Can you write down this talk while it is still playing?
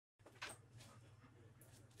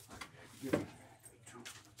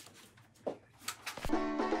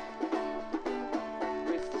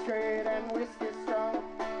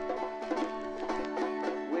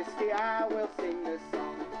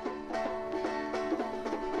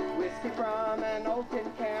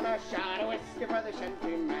whiskey for the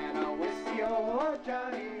shanty man, a whiskey, oh,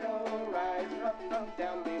 Johnny, oh, rising up from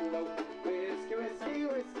down below. Whiskey, whiskey,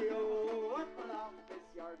 whiskey, oh, up along this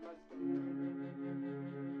yard must go.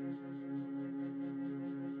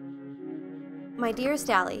 My dearest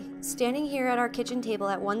Allie, standing here at our kitchen table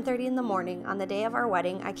at 1:30 in the morning on the day of our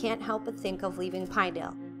wedding, I can't help but think of leaving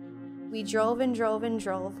Pinedale. We drove and drove and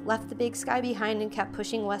drove, left the big sky behind and kept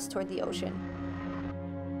pushing west toward the ocean.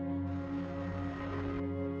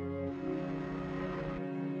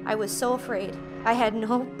 I was so afraid. I had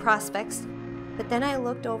no prospects, but then I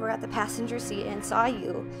looked over at the passenger seat and saw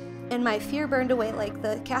you, and my fear burned away like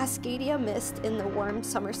the Cascadia mist in the warm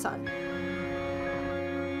summer sun.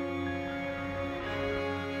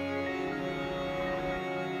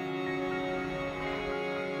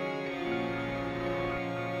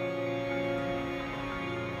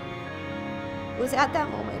 It was at that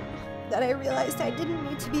moment that I realized I didn't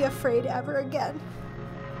need to be afraid ever again,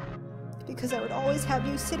 because I would always have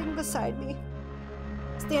you sitting beside me,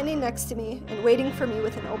 standing next to me and waiting for me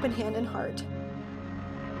with an open hand and heart.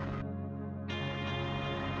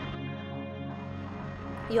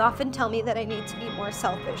 You often tell me that I need to be more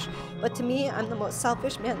selfish, but to me, I'm the most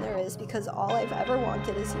selfish man there is because all I've ever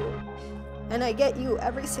wanted is you. And I get you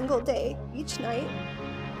every single day, each night,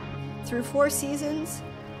 through 4 seasons,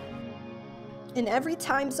 in every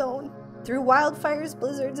time zone, through wildfires,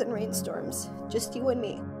 blizzards, and rainstorms, just you and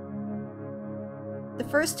me. The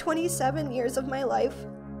first 27 years of my life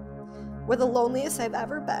were the loneliest I've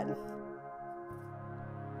ever been.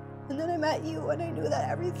 And then I met you and I knew that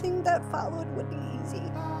everything that followed would be easy.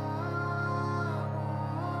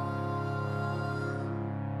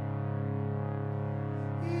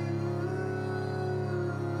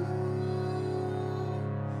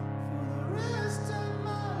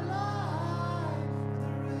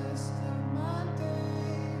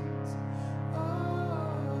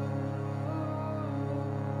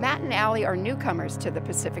 Matt and Allie are newcomers to the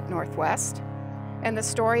Pacific Northwest, and the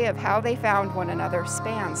story of how they found one another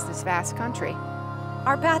spans this vast country.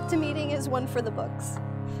 Our path to meeting is one for the books.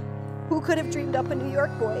 Who could have dreamed up a New York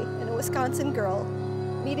boy and a Wisconsin girl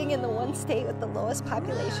meeting in the one state with the lowest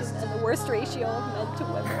population and the worst ratio of men to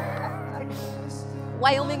women?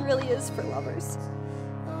 Wyoming really is for lovers.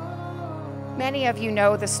 Many of you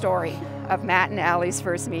know the story of Matt and Allie's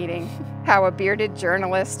first meeting, how a bearded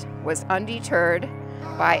journalist was undeterred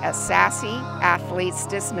by a sassy athlete's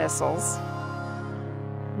dismissals.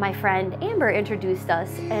 My friend Amber introduced us,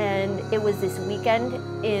 and it was this weekend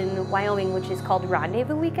in Wyoming, which is called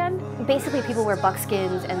Rendezvous Weekend. Basically, people wear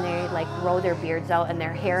buckskins and they like grow their beards out and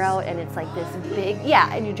their hair out, and it's like this big,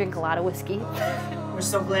 yeah, and you drink a lot of whiskey. We're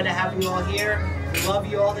so glad to have you all here. We love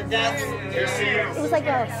you all to death. It was like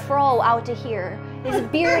a fro out to here. His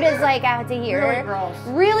beard is like out to here. Really gross.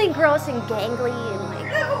 Really gross and gangly and like,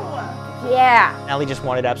 yeah. Allie just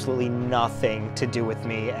wanted absolutely nothing to do with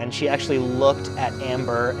me, and she actually looked at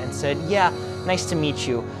Amber and said, yeah, nice to meet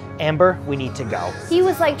you. Amber, we need to go. He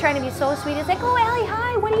was like trying to be so sweet. He's like, oh, Allie,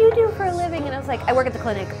 hi, what do you do for a living? And I was like, I work at the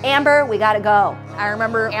clinic. Amber, we gotta go. I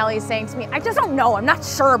remember Allie saying to me, I just don't know, I'm not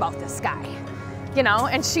sure about this guy. You know,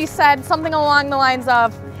 and she said something along the lines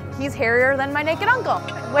of, he's hairier than my naked uncle,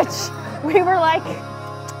 which we were like,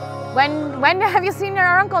 when have you seen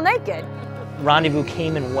your uncle naked? Rendezvous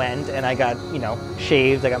came and went, and I got, you know,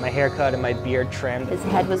 shaved. I got my hair cut and my beard trimmed. His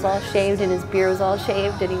head was all shaved and his beard was all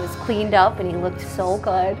shaved and he was cleaned up and he looked so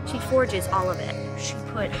good. She forages all of it. She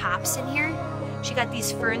put hops in here. She got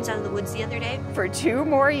these ferns out of the woods the other day. For 2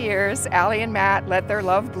 more years, Allie and Matt let their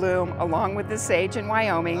love bloom along with the sage in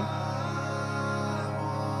Wyoming.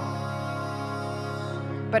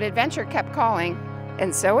 But adventure kept calling,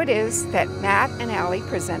 and so it is that Matt and Allie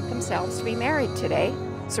present themselves to be married today,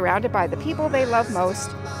 surrounded by the people they love most,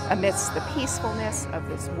 amidst the peacefulness of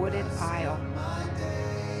this wooded isle.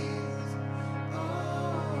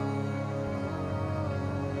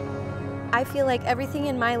 I feel like everything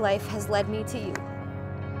in my life has led me to you.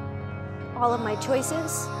 All of my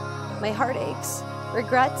choices, my heartaches,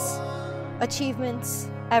 regrets, achievements,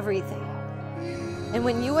 everything. And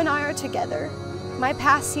when you and I are together, my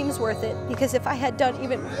past seems worth it, because if I had done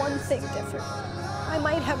even one thing different, I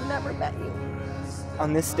might have never met you.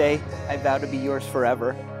 On this day, I vow to be yours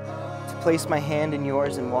forever, to place my hand in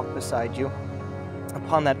yours and walk beside you,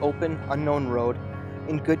 upon that open, unknown road,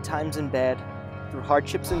 in good times and bad, through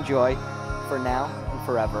hardships and joy, for now and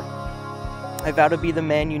forever. I vow to be the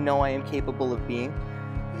man you know I am capable of being,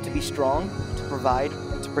 to be strong, to provide,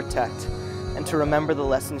 and to protect, and to remember the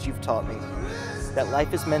lessons you've taught me, that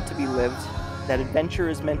life is meant to be lived, that adventure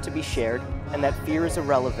is meant to be shared, and that fear is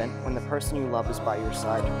irrelevant when the person you love is by your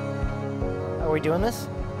side. Are we doing this?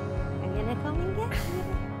 Are you gonna come and get me?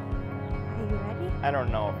 Are Are you ready? I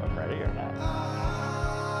don't know if I'm ready or not.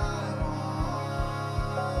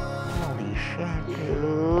 Holy shit,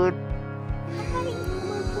 dude.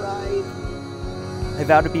 I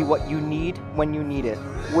vow to be what you need when you need it.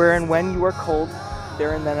 Where and when you are cold,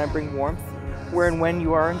 there and then I bring warmth. Where and when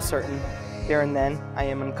you are uncertain, there and then I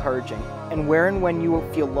am encouraging. And where and when you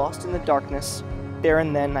will feel lost in the darkness, there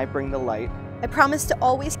and then I bring the light. I promise to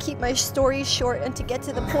always keep my stories short and to get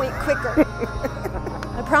to the point quicker.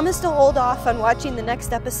 I promise to hold off on watching the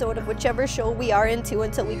next episode of whichever show we are into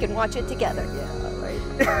until we can watch it together. Yeah,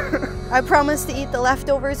 right. I promise to eat the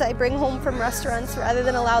leftovers I bring home from restaurants rather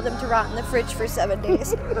than allow them to rot in the fridge for 7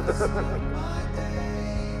 days.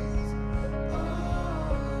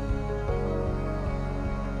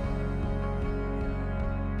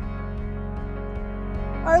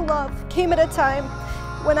 Our love came at a time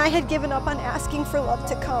when I had given up on asking for love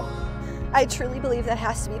to come. I truly believe that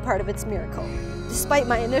has to be part of its miracle. Despite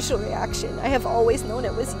my initial reaction, I have always known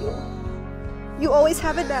it was you. You always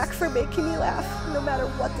have a knack for making me laugh, no matter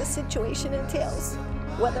what the situation entails.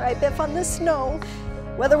 Whether I biff on the snow,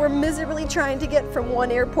 whether we're miserably trying to get from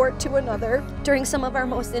one airport to another, during some of our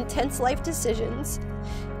most intense life decisions,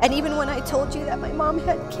 and even when I told you that my mom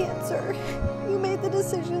had cancer, you made the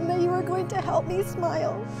decision that you were going to help me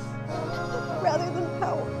smile rather than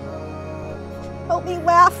pout. Help me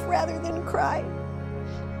laugh rather than cry.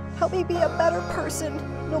 Help me be a better person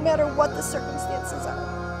no matter what the circumstances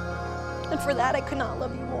are. And for that, I could not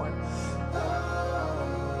love you more.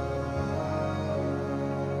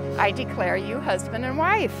 I declare you husband and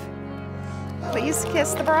wife. Please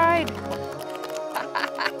kiss the bride.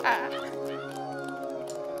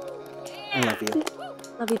 I love you.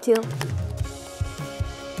 Love you too.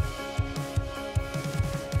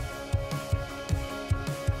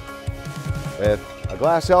 With a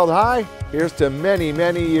glass held high, here's to many,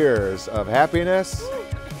 many years of happiness.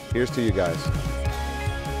 Here's to you guys.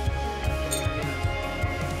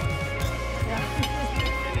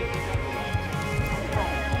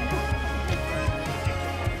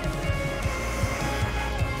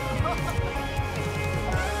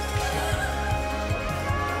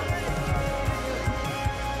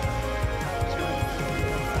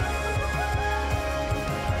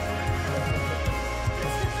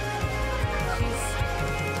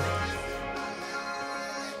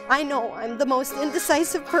 I know I'm the most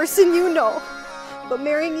indecisive person you know, but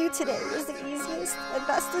marrying you today was the easiest and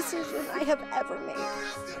best decision I have ever made.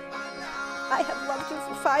 I have loved you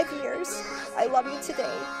for 5 years, I love you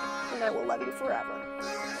today, and I will love you forever.